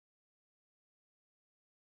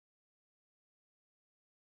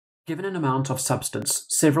Given an amount of substance,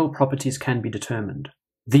 several properties can be determined.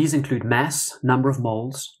 These include mass, number of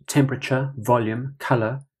moles, temperature, volume,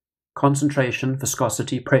 color, concentration,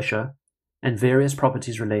 viscosity, pressure, and various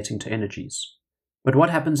properties relating to energies. But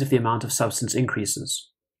what happens if the amount of substance increases?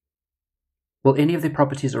 Will any of the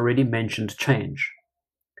properties already mentioned change?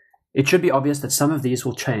 It should be obvious that some of these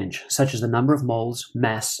will change, such as the number of moles,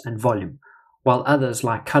 mass, and volume, while others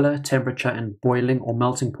like color, temperature, and boiling or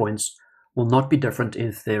melting points will not be different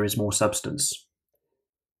if there is more substance.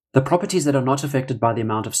 The properties that are not affected by the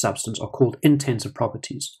amount of substance are called intensive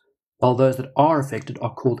properties, while those that are affected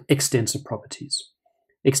are called extensive properties.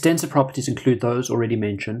 Extensive properties include those already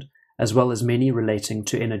mentioned, as well as many relating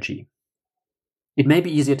to energy. It may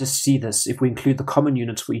be easier to see this if we include the common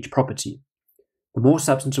units for each property. The more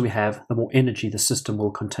substance we have, the more energy the system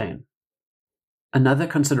will contain. Another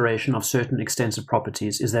consideration of certain extensive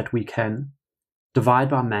properties is that we can divide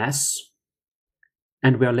by mass,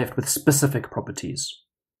 and we are left with specific properties.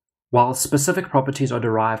 While specific properties are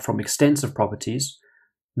derived from extensive properties,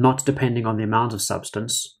 not depending on the amount of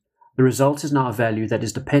substance, the result is now a value that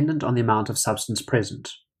is dependent on the amount of substance present.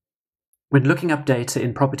 When looking up data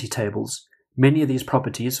in property tables, many of these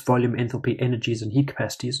properties, volume, enthalpy, energies, and heat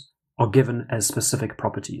capacities, are given as specific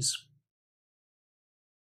properties.